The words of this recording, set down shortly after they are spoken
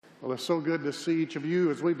Well, it's so good to see each of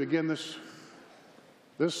you as we begin this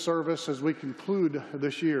service, as we conclude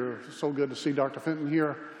this year. It's so good to see Dr. Fenton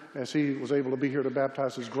here as he was able to be here to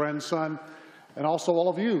baptize his grandson. And also all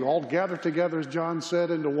of you, all gathered together, as John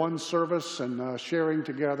said, into one service and sharing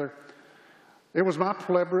together. It was my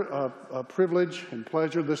privilege and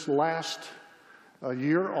pleasure this last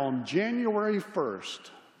year on January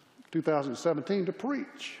 1st, 2017, to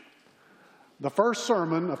preach the first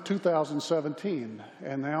sermon of 2017,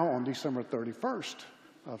 and now on December 31st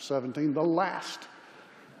of 17, the last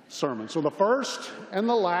sermon. So the first and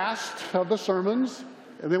the last of the sermons,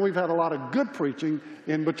 and then we've had a lot of good preaching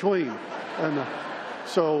in between. And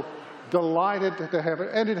so delighted to have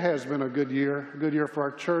it, and it has been a good year for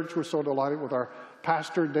our church. We're so delighted with our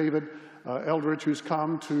pastor, David Eldridge, who's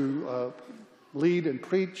come to lead and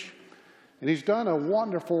preach. And he's done a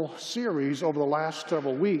wonderful series over the last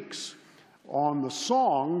several weeks on the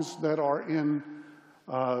songs that are in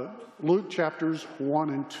Luke chapters 1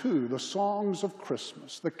 and 2, the songs of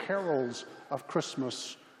Christmas, the carols of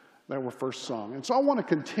Christmas that were first sung. And so I want to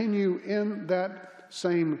continue in that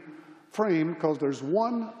same frame because there's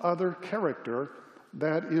one other character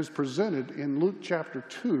that is presented in Luke chapter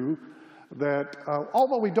 2 that,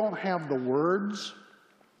 although we don't have the words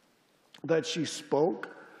that she spoke,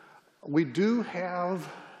 we do have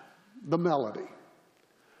the melody.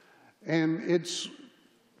 And it's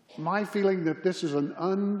my feeling that this is an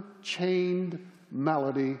unchained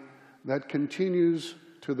melody that continues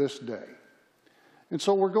to this day. And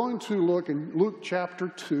so we're going to look in Luke chapter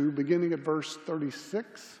 2, beginning at verse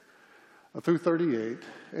 36 through 38,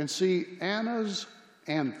 and see Anna's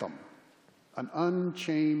anthem, an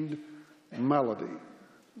unchained melody.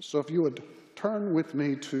 So if you would turn with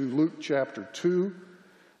me to Luke chapter 2,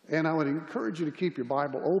 and I would encourage you to keep your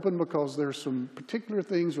Bible open because there's some particular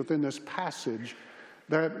things within this passage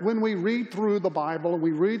that when we read through the Bible and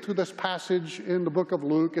we read through this passage in the book of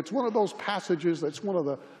Luke, it's one of those passages that's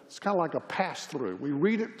it's kind of like a pass-through. We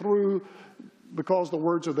read it through because the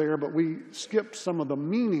words are there, but we skip some of the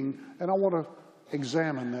meaning, and I want to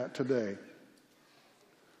examine that today.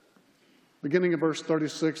 Beginning of verse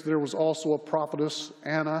 36, there was also a prophetess,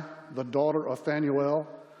 Anna, the daughter of Phanuel,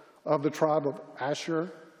 of the tribe of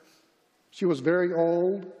Asher. She was very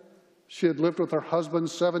old. She had lived with her husband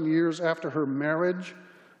 7 years after her marriage,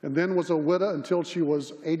 and then was a widow until she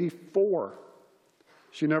was 84.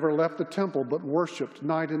 She never left the temple, but worshiped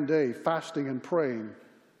night and day, fasting and praying.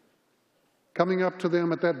 Coming up to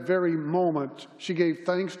them at that very moment, she gave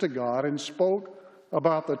thanks to God and spoke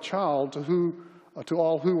about the child to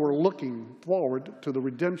all who were looking forward to the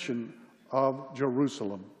redemption of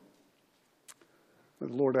Jerusalem. May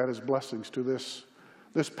the Lord add his blessings to this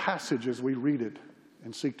passage as we read it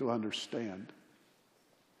and seek to understand.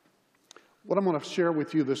 What I'm going to share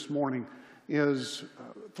with you this morning is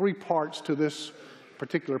three parts to this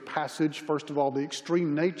particular passage. First of all, the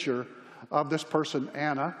extreme nature of this person,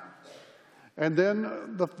 Anna, and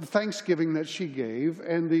then the thanksgiving that she gave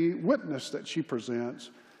and the witness that she presents,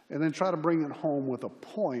 and then try to bring it home with a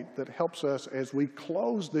point that helps us as we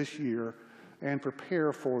close this year and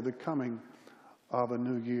prepare for the coming of a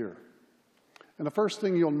new year. And the first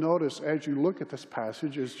thing you'll notice as you look at this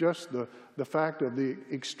passage is just the fact of the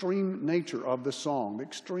extreme nature of the song, the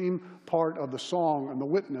extreme part of the song and the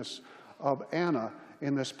witness of Anna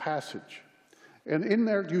in this passage. And in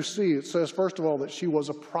there you see, it says, first of all, that she was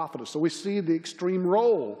a prophetess. So we see the extreme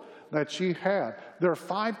role that she had. There are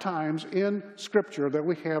 5 times in Scripture that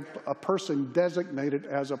we have a person designated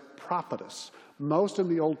as a prophetess. Most in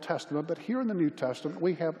the Old Testament, but here in the New Testament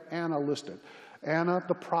we have Anna listed. Anna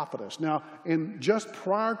the prophetess. Now, just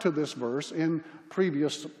prior to this verse, in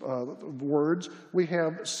previous words, we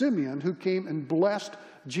have Simeon who came and blessed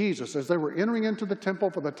Jesus as they were entering into the temple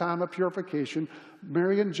for the time of purification.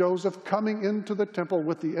 Mary and Joseph coming into the temple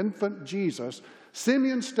with the infant Jesus.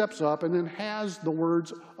 Simeon steps up and then has the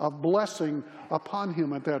words of blessing upon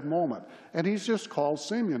him at that moment. And he's just called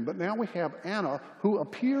Simeon. But now we have Anna who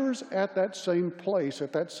appears at that same place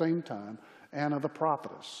at that same time, Anna the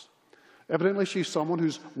prophetess. Evidently, she's someone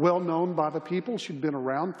who's well known by the people. She'd been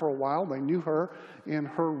around for a while. They knew her in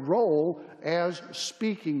her role as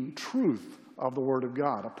speaking truth of the Word of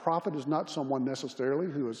God. A prophet is not someone necessarily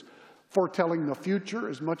who is foretelling the future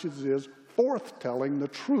as much as it is forthtelling the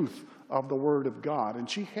truth of the Word of God. And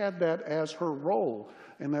she had that as her role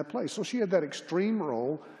in that place. So she had that extreme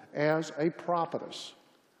role as a prophetess.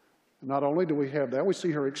 Not only do we have that, we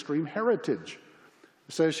see her extreme heritage.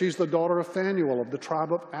 It says she's the daughter of Phanuel of the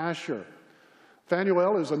tribe of Asher.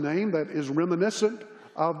 Phanuel is a name that is reminiscent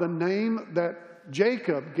of the name that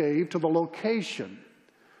Jacob gave to the location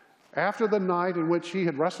After the night in which he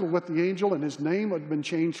had wrestled with the angel and his name had been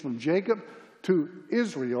changed from Jacob to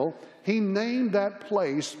Israel, he named that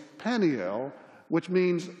place Peniel, which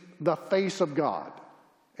means the face of God.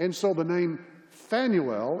 And so the name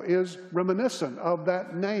Phanuel is reminiscent of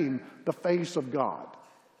that name, the face of God.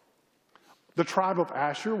 The tribe of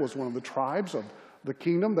Asher was one of the tribes of the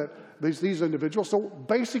kingdom that these individuals. So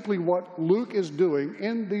basically what Luke is doing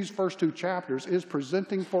in these first two chapters is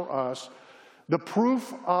presenting for us the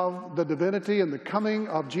proof of the divinity and the coming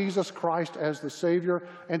of Jesus Christ as the Savior.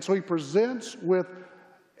 And so he presents with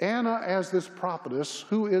Anna as this prophetess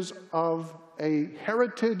who is of a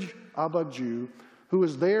heritage of a Jew, who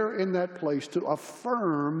is there in that place to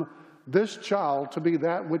affirm this child to be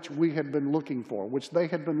that which we had been looking for, which they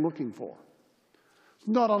had been looking for.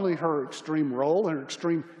 Not only her extreme role and her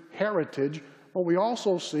extreme heritage, but we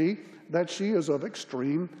also see that she is of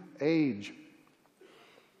extreme age.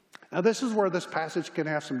 Now, this is where this passage can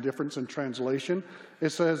have some difference in translation. It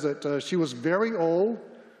says that she was very old.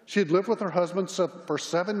 She had lived with her husband for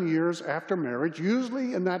 7 years after marriage.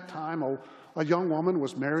 Usually in that time, a young woman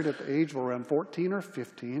was married at the age of around 14 or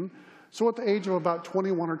 15. So at the age of about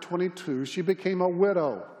 21 or 22, she became a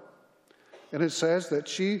widow. And it says that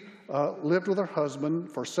she lived with her husband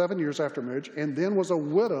for 7 years after marriage and then was a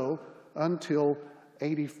widow until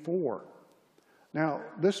 84. Now,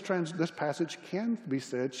 this passage can be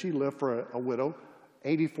said she lived for a widow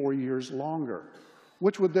 84 years longer,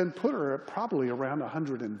 which would then put her at probably around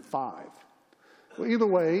 105. Well, either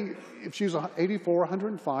way, if she's 84,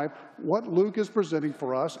 105, what Luke is presenting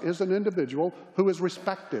for us is an individual who is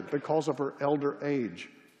respected because of her elder age.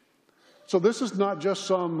 So this is not just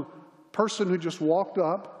some person who just walked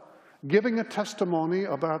up giving a testimony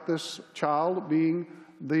about this child being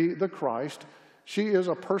the Christ. She is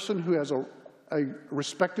a person who has a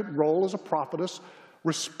respected role as a prophetess,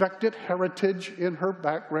 respected heritage in her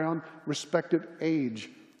background, respected age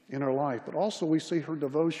in her life. But also we see her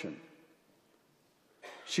devotion.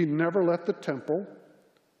 She never left the temple,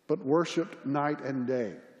 but worshiped night and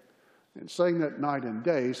day. And saying that night and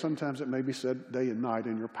day, sometimes it may be said day and night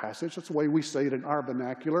in your passage. That's the way we say it in our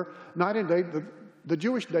vernacular. Night and day, the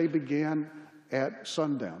Jewish day began at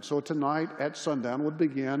sundown. So tonight at sundown would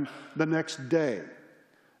begin the next day.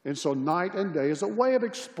 And so night and day is a way of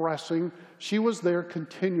expressing she was there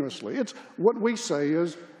continuously. It's what we say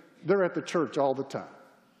is they're at the church all the time.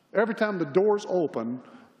 Every time the doors open,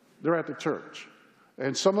 they're at the church.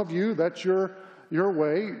 And some of you, that's your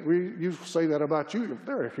way. You say that about you.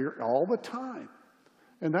 They're here all the time.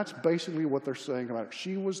 And that's basically what they're saying about her.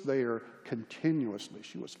 She was there continuously.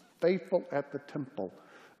 She was faithful at the temple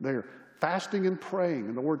there, fasting and praying.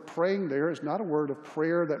 And the word praying there is not a word of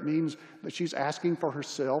prayer that means that she's asking for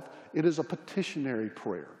herself. It is a petitionary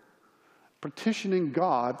prayer, petitioning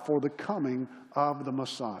God for the coming of the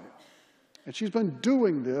Messiah. And she's been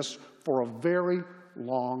doing this for a very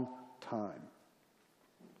long time.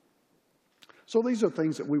 So these are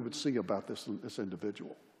things that we would see about this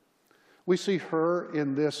individual. We see her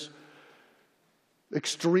in this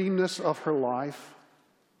extremeness of her life.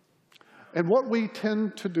 And what we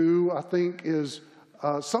tend to do, I think, is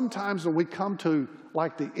sometimes when we come to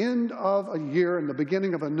like the end of a year and the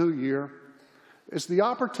beginning of a new year, it's the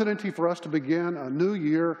opportunity for us to begin a new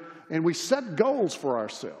year, and we set goals for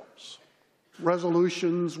ourselves,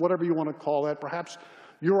 resolutions, whatever you want to call that. Perhaps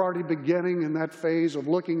you're already beginning in that phase of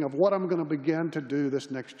looking of what I'm going to begin to do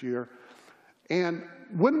this next year. And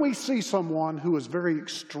when we see someone who is very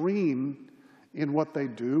extreme in what they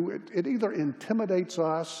do, it either intimidates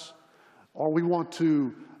us or we want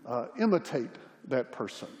to imitate that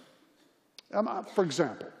person. For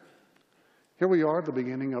example, here we are at the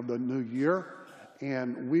beginning of the new year,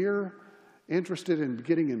 and we're interested in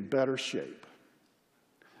getting in better shape.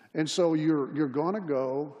 And so you're going to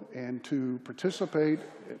go and to participate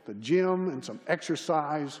at the gym and some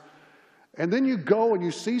exercise. And then you go and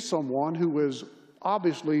you see someone who is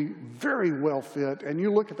obviously very well fit, and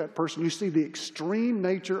you look at that person, you see the extreme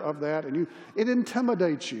nature of that, and it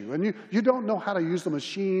intimidates you, and you don't know how to use the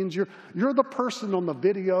machines. You're the person on the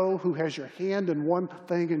video who has your hand in one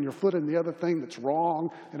thing and your foot in the other thing that's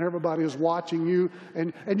wrong, and everybody is watching you,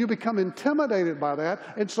 and you become intimidated by that.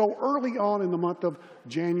 And so early on in the month of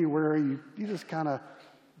January, you just kind of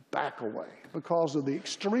back away because of the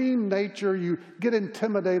extreme nature. You get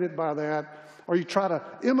intimidated by that. Or you try to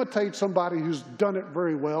imitate somebody who's done it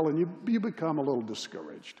very well, and you become a little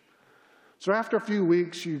discouraged. So after a few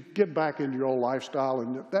weeks, you get back into your old lifestyle,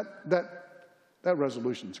 and that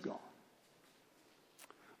resolution's gone.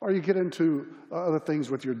 Or you get into other things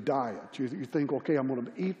with your diet. You think, okay, I'm going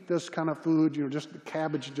to eat this kind of food. Just the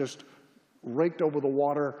cabbage just raked over the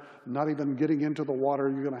water, not even getting into the water.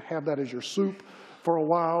 You're going to have that as your soup for a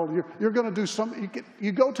while. You're going to do something.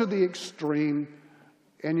 You go to the extreme,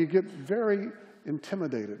 and you get very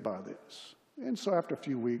intimidated by this. And so after a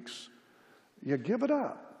few weeks, you give it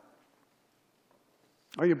up.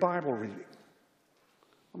 Are you Bible reading?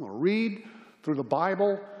 I'm going to read through the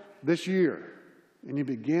Bible this year. And you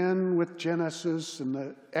begin with Genesis and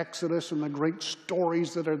the Exodus and the great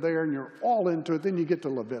stories that are there, and you're all into it. Then you get to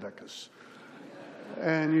Leviticus.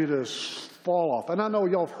 And you just fall off. And I know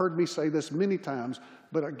y'all have heard me say this many times,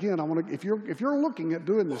 but again, I want to, if you're looking at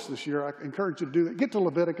doing this year, I encourage you to do that. Get to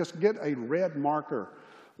Leviticus, get a red marker,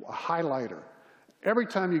 a highlighter. Every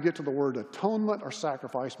time you get to the word atonement or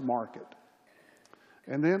sacrifice, mark it.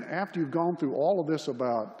 And then after you've gone through all of this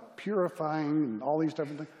about purifying and all these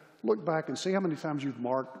different things, look back and see how many times you've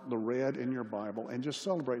marked the red in your Bible and just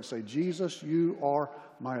celebrate and say, Jesus, you are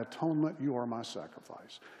my atonement, you are my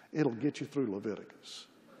sacrifice. It'll get you through Leviticus.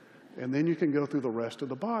 And then you can go through the rest of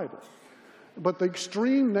the Bible. But the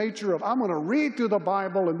extreme nature of, I'm going to read through the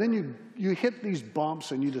Bible, and then you hit these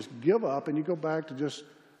bumps and you just give up and you go back to just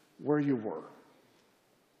where you were.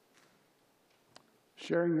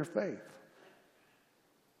 Sharing your faith.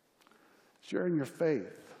 Sharing your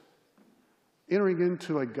faith. Entering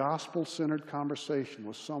into a gospel-centered conversation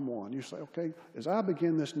with someone. You say, okay, as I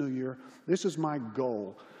begin this new year, this is my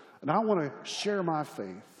goal, and I want to share my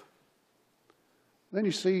faith. Then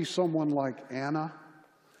you see someone like Anna,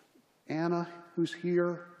 who's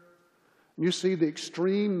here. You see the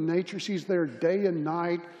extreme nature. She's there day and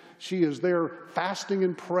night. She is there fasting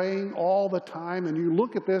and praying all the time, and you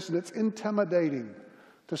look at this, and it's intimidating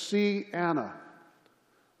to see Anna.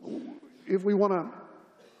 If we want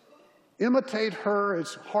to imitate her,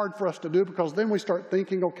 it's hard for us to do, because then we start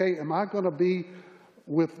thinking, okay, am I going to be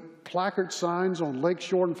with placard signs on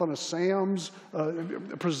Lakeshore in front of Sam's,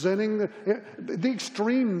 presenting the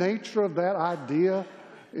extreme nature of that idea?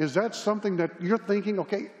 Is that something that you're thinking,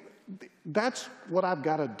 okay, that's what I've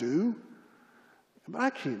got to do? But I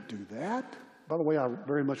can't do that. By the way, I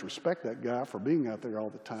very much respect that guy for being out there all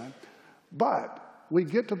the time. But we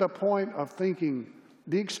get to the point of thinking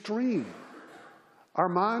the extreme. Our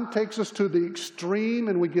mind takes us to the extreme,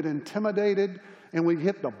 and we get intimidated, and we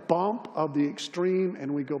hit the bump of the extreme,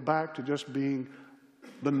 and we go back to just being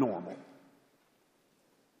the normal.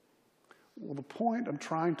 Well, the point I'm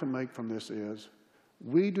trying to make from this is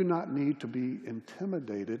we do not need to be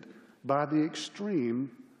intimidated by the extreme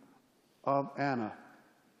of Anna.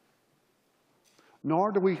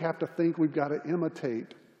 Nor do we have to think we've got to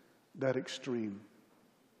imitate that extreme.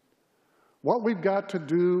 What we've got to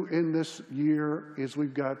do in this year is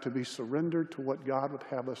we've got to be surrendered to what God would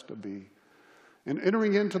have us to be. And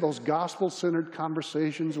entering into those gospel-centered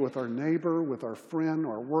conversations with our neighbor, with our friend,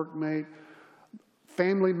 our workmate,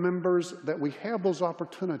 family members, that we have those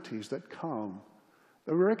opportunities that come.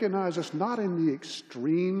 That we recognize it's not in the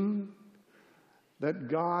extreme that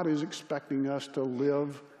God is expecting us to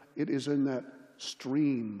live. It is in that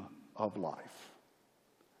stream of life.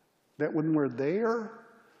 That when we're there,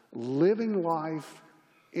 living life,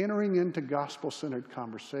 entering into gospel-centered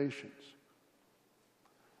conversations,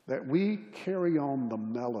 that we carry on the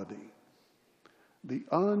melody, the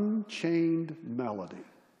unchained melody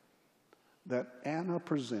that Anna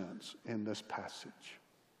presents in this passage.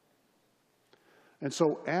 And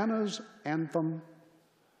so Anna's anthem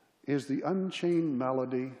is the unchained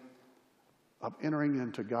melody of entering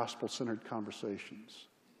into gospel-centered conversations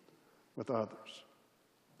with others.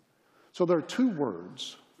 So there are two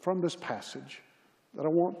words from this passage that I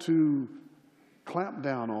want to clamp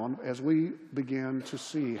down on as we begin to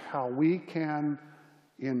see how we can,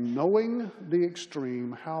 in knowing the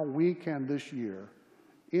extreme, how we can this year,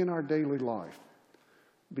 in our daily life,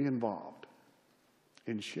 be involved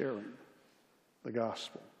in sharing the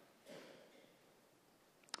gospel.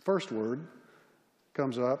 First word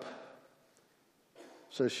comes up,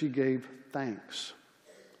 says she gave thanks.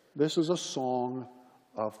 This is a song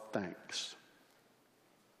of thanks.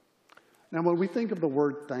 Now, when we think of the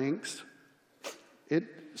word thanks, it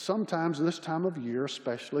sometimes this time of year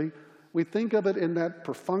especially, we think of it in that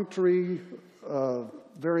perfunctory,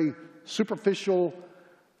 very superficial,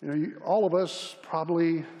 all of us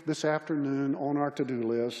probably this afternoon on our to-do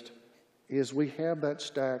list is we have that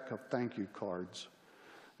stack of thank you cards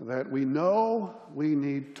that we know we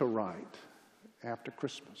need to write after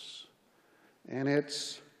Christmas. And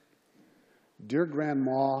it's, Dear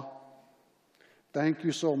Grandma, thank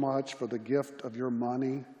you so much for the gift of your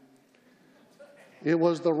money. It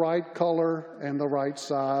was the right color and the right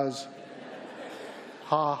size.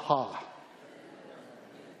 Ha ha.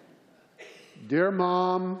 Dear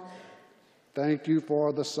Mom, thank you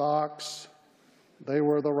for the socks. They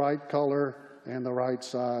were the right color and the right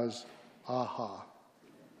size. Aha.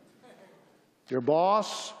 Your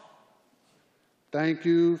boss, thank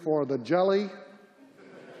you for the jelly.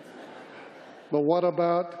 But what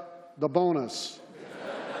about the bonus?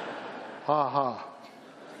 Ha ha.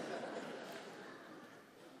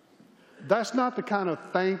 That's not the kind of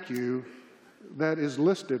thank you that is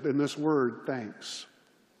listed in this word thanks.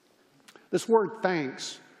 This word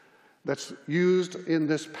thanks that's used in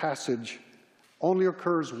this passage only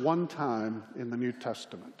occurs one time in the New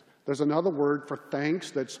Testament. There's another word for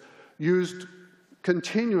thanks that's used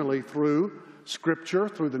continually through Scripture,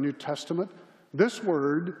 through the New Testament. This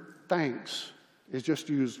word, thanks, is just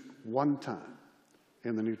used one time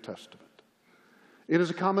in the New Testament. It is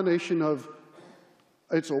a combination of,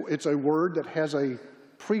 it's a word that has a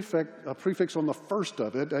prefix on the first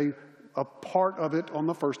of it, a part of it on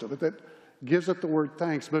the first of it that gives it the word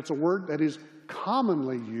thanks, but it's a word that is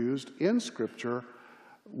commonly used in Scripture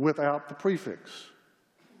without the prefix.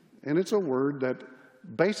 And it's a word that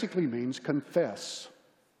basically means confess.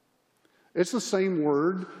 It's the same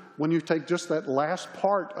word when you take just that last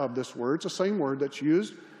part of this word. It's the same word that's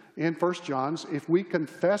used in 1 John. If we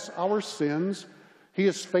confess our sins, He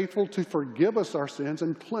is faithful to forgive us our sins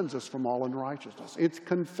and cleanse us from all unrighteousness. It's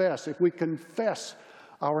confess. If we confess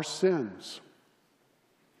our sins.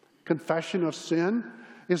 Confession of sin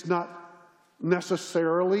is not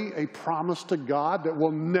necessarily a promise to God that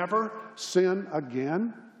we'll never sin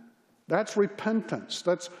again. That's repentance.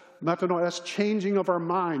 That's metanoia. That's changing of our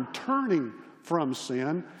mind. Turning from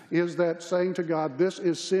sin is that saying to God, this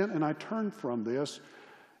is sin and I turn from this.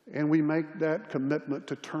 And we make that commitment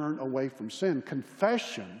to turn away from sin.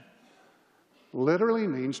 Confession literally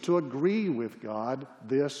means to agree with God,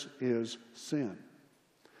 this is sin.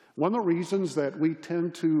 One of the reasons that we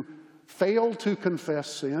tend to fail to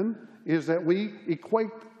confess sin is that we equate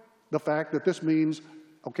the fact that this means,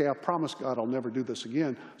 okay, I promise God I'll never do this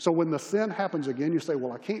again. So when the sin happens again, you say,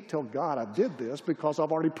 well, I can't tell God I did this because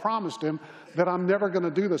I've already promised Him that I'm never going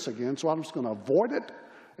to do this again. So I'm just going to avoid it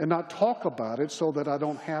and not talk about it so that I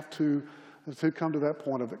don't have to come to that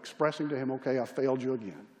point of expressing to Him, okay, I failed you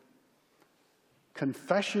again.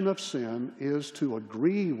 Confession of sin is to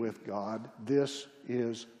agree with God, this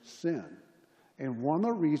is sin. And one of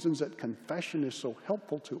the reasons that confession is so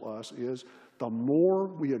helpful to us is the more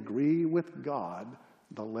we agree with God,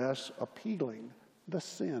 the less appealing the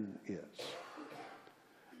sin is.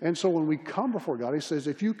 And so when we come before God, He says,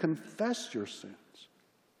 if you confess your sins,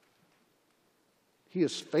 He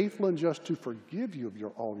is faithful and just to forgive you of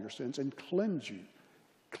all your sins and cleanse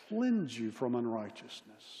you from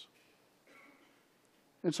unrighteousness.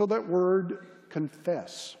 And so that word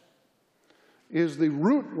confess is the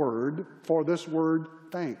root word for this word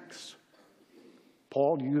thanks.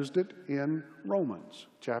 Paul used it in Romans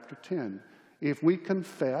chapter 10. If we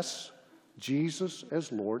confess Jesus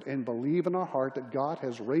as Lord and believe in our heart that God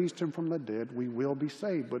has raised Him from the dead, we will be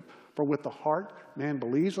saved. But for with the heart man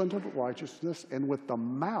believes unto righteousness, and with the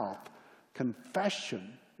mouth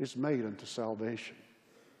confession is made unto salvation.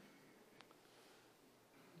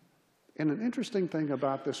 And an interesting thing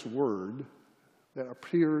about this word that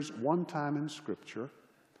appears one time in Scripture,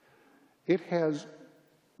 it has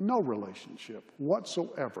no relationship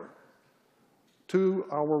whatsoever to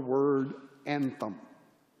our word anthem.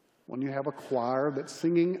 When you have a choir that's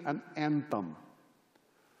singing an anthem.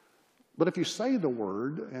 But if you say the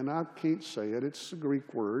word, and I can't say it, it's a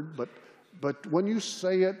Greek word, but when you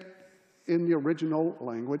say it in the original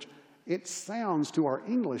language, it sounds to our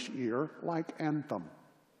English ear like anthem.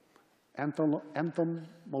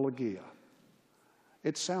 Anthemologia.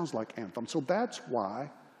 It sounds like anthem. So that's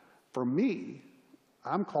why, for me,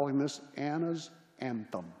 I'm calling this Anna's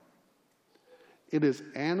anthem. It is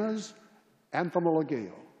Anna's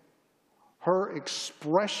anthemologio, her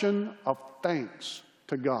expression of thanks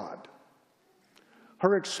to God.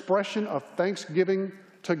 Her expression of thanksgiving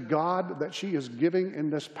to God that she is giving in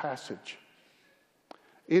this passage.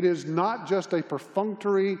 It is not just a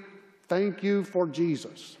perfunctory thank you for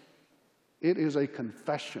Jesus. It is a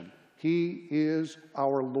confession. He is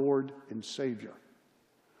our Lord and Savior.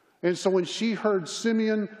 And so when she heard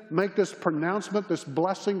Simeon make this pronouncement, this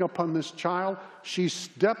blessing upon this child, she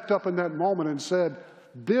stepped up in that moment and said,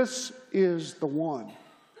 this is the one.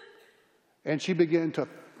 And she began to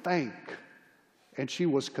thank, and she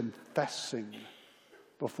was confessing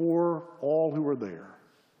before all who were there,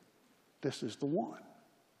 this is the one.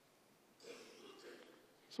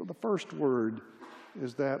 So the first word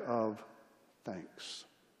is that of thanks.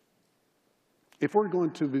 If we're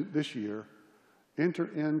going to, this year,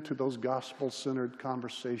 enter into those gospel-centered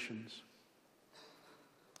conversations,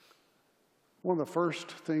 one of the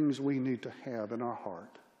first things we need to have in our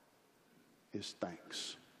heart is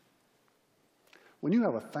thanks. When you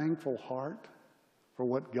have a thankful heart for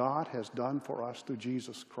what God has done for us through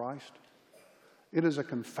Jesus Christ, it is a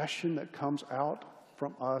confession that comes out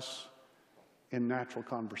from us in natural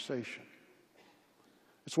conversation.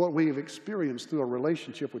 It's what we have experienced through a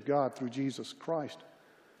relationship with God through Jesus Christ.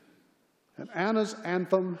 And Anna's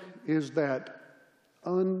anthem is that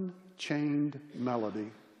unchained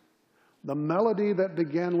melody. The melody that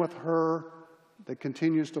began with her that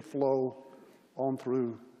continues to flow on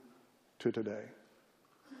through to today.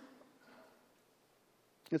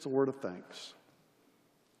 It's a word of thanks.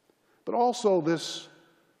 But also this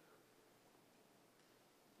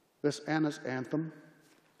Anna's anthem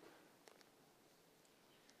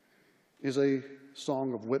is a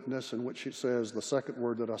song of witness in which she says, the second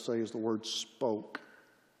word that I say is the word spoke,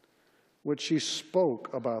 which she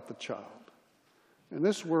spoke about the child. And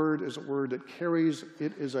this word is a word that carries,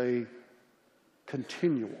 it is a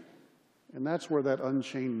continual. And that's where that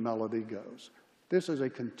unchained melody goes. This is a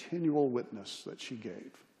continual witness that she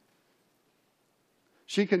gave.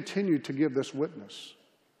 She continued to give this witness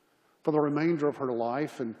for the remainder of her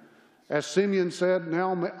life. And as Simeon said,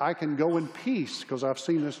 now I can go in peace because I've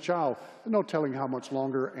seen this child. No telling how much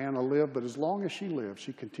longer Anna lived, but as long as she lived,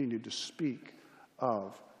 she continued to speak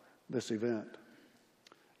of this event.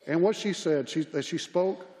 And what she said, that she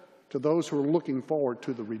spoke to those who are looking forward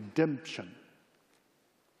to the redemption.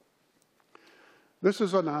 This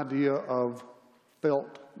is an idea of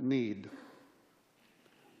felt need.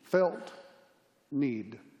 Felt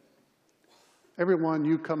need. Everyone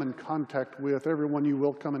you come in contact with, everyone you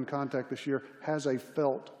will come in contact this year, has a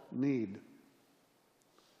felt need.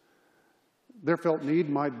 Their felt need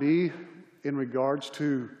might be in regards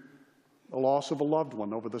to the loss of a loved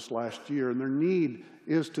one over this last year, and their need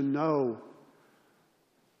is to know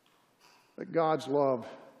that God's love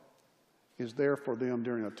is there for them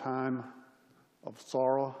during a time of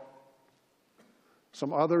sorrow.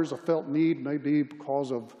 Some others, a felt need may be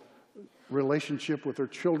because of relationship with their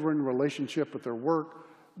children, relationship with their work.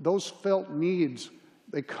 Those felt needs,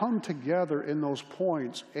 they come together in those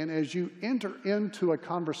points. And as you enter into a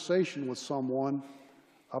conversation with someone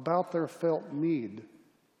about their felt need,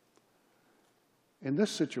 in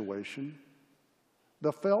this situation,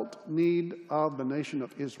 the felt need of the nation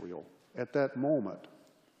of Israel at that moment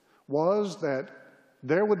was that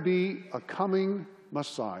there would be a coming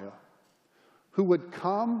Messiah who would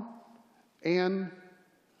come and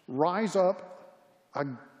rise up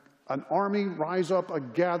an army, rise up a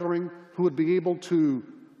gathering who would be able to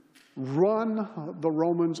run the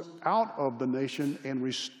Romans out of the nation and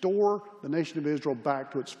restore the nation of Israel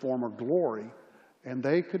back to its former glory. And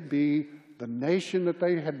they could be the nation that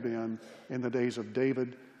they had been in the days of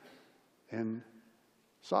David and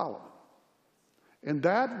Solomon. And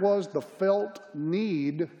that was the felt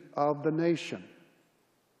need of the nation.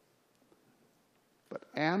 But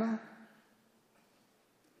Anna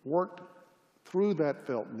worked through that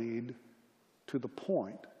felt need to the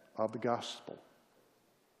point of the gospel.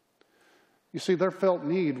 You see, their felt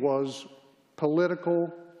need was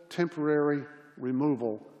political, temporary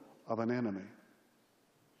removal of an enemy.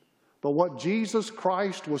 But what Jesus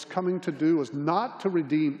Christ was coming to do was not to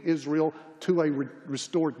redeem Israel to a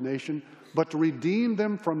restored nation, but to redeem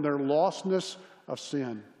them from their lostness of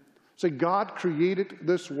sin. See, God created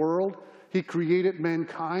this world. He created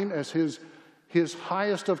mankind as his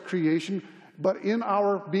highest of creation. But in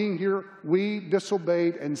our being here, we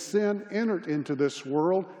disobeyed, and sin entered into this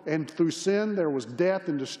world. And through sin, there was death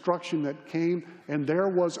and destruction that came. And there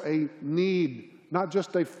was a need, not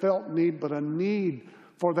just a felt need, but a need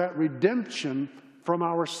for that redemption from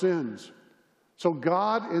our sins. So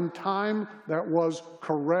God, in time that was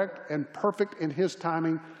correct and perfect in His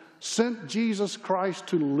timing, sent Jesus Christ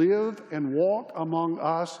to live and walk among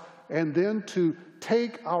us, and then to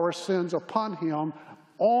take our sins upon Him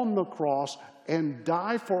on the cross and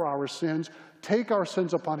die for our sins, take our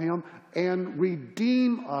sins upon Him, and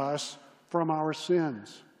redeem us from our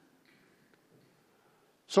sins.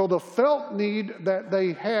 So the felt need that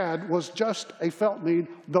they had was just a felt need.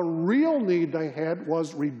 The real need they had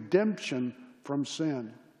was redemption from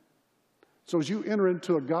sin. So as you enter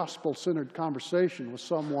into a gospel-centered conversation with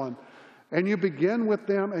someone, and you begin with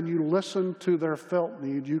them and you listen to their felt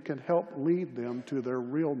need, you can help lead them to their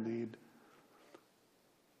real need,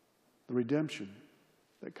 the redemption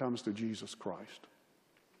that comes through Jesus Christ.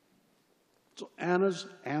 So Anna's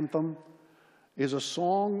anthem is a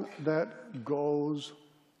song that goes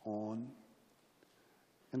on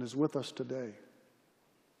and is with us today.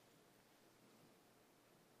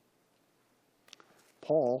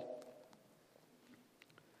 Paul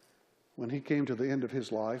when he came to the end of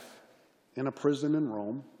his life in a prison in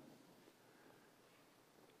Rome,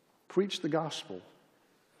 preached the gospel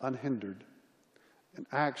unhindered. In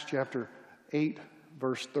Acts chapter 8,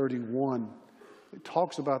 verse 31, it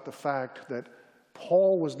talks about the fact that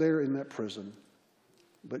Paul was there in that prison,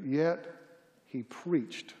 but yet he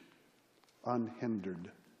preached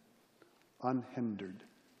unhindered. Unhindered.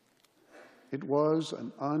 It was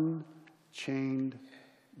an unchained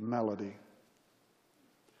melody.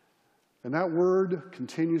 And that word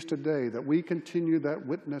continues today, that we continue that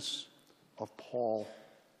witness of Paul.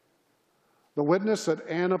 The witness that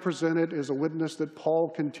Anna presented is a witness that Paul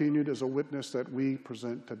continued, is a witness that we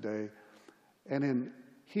present today. And in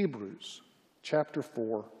Hebrews chapter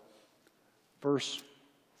 4, verse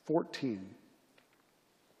 14.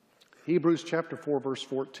 Hebrews chapter 4, verse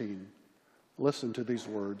 14. Listen to these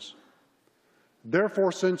words.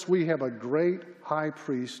 Therefore, since we have a great high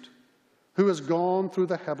priest who has gone through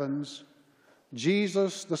the heavens,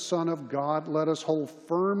 Jesus, the Son of God, let us hold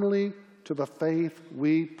firmly to the faith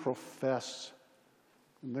we profess.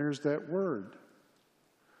 And there's that word.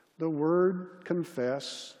 The word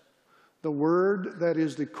confess. The word that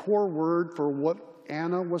is the core word for what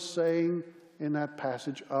Anna was saying in that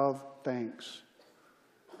passage of thanks.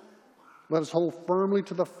 Let us hold firmly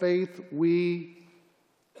to the faith we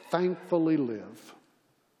thankfully live.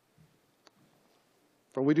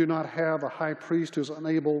 For we do not have a high priest who is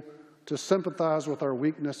unable to sympathize with our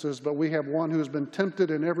weaknesses, but we have one who has been tempted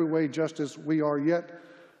in every way just as we are, yet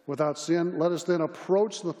without sin. Let us then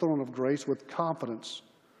approach the throne of grace with confidence,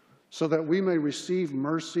 so that we may receive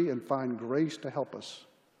mercy and find grace to help us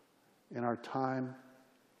in our time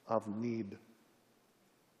of need.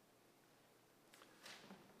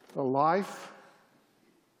 The life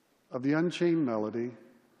of the Unchained Melody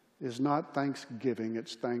is not thanksgiving,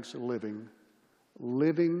 it's thanks living.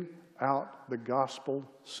 Living out the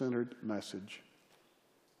gospel-centered message.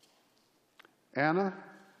 Anna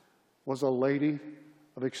was a lady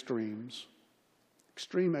of extremes.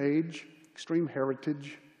 Extreme age, extreme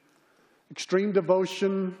heritage, extreme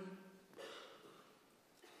devotion,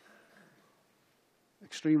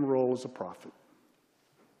 extreme role as a prophet.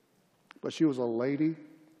 But she was a lady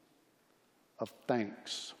of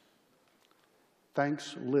thanks.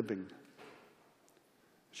 Thanks living.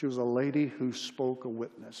 She was a lady who spoke a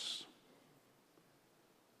witness.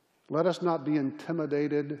 Let us not be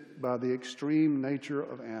intimidated by the extreme nature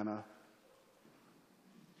of Anna,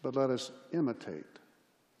 but let us imitate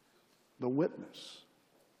the witness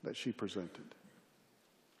that she presented.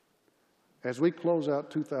 As we close out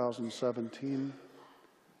 2017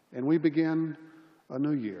 and we begin a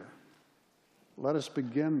new year, let us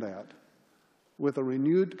begin that with a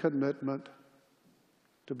renewed commitment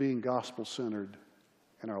to being gospel-centered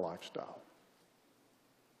in our lifestyle.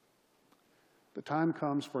 The time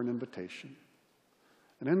comes for an invitation.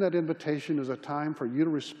 And in that invitation is a time for you to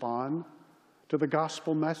respond to the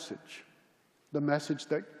gospel message, the message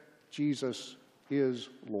that Jesus is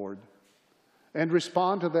Lord. And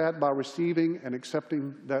respond to that by receiving and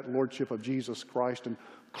accepting that lordship of Jesus Christ and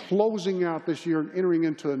closing out this year and entering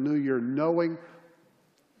into a new year knowing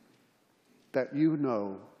that you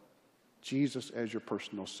know Jesus as your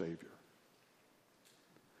personal Savior.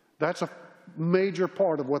 That's a major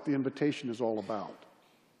part of what the invitation is all about.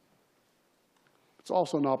 It's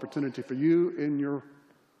also an opportunity for you in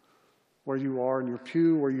where you are in your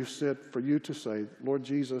pew, where you sit, for you to say, Lord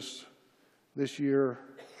Jesus, this year,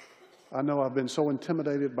 I know I've been so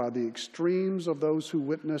intimidated by the extremes of those who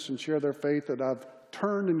witness and share their faith that I've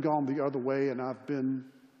turned and gone the other way, and I've been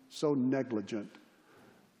so negligent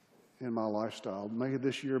in my lifestyle. May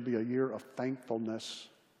this year be a year of thankfulness.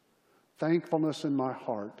 Thankfulness in my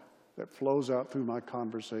heart that flows out through my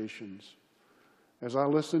conversations. As I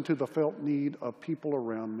listen to the felt need of people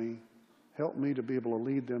around me, help me to be able to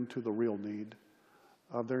lead them to the real need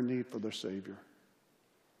of their need for their Savior.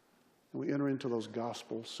 And we enter into those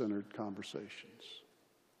gospel-centered conversations.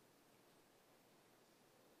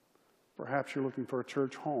 Perhaps you're looking for a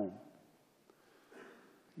church home.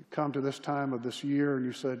 You come to this time of this year and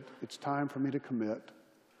you said, it's time for me to commit.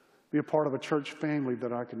 Be a part of a church family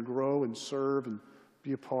that I can grow and serve and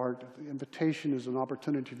be a part. The invitation is an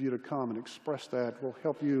opportunity for you to come and express that. We'll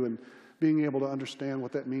help you in being able to understand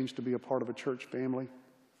what that means to be a part of a church family.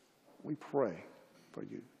 We pray for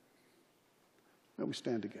you. Now we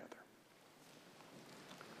stand together.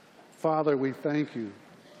 Father, we thank you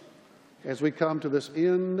as we come to this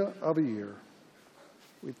end of a year.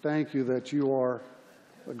 We thank you that you are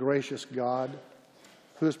a gracious God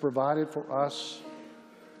who has provided for us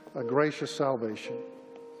a gracious salvation.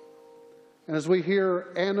 And as we hear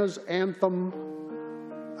Anna's anthem,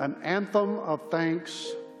 an anthem of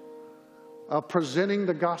thanks, of presenting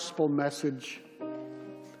the gospel message.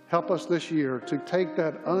 Help us this year to take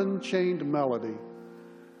that unchained melody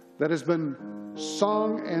that has been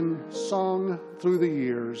sung and sung through the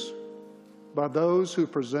years by those who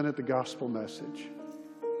presented the gospel message.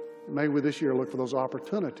 May we this year look for those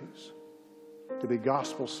opportunities to be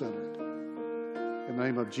gospel-centered. In the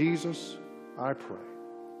name of Jesus, I pray.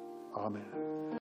 Amen.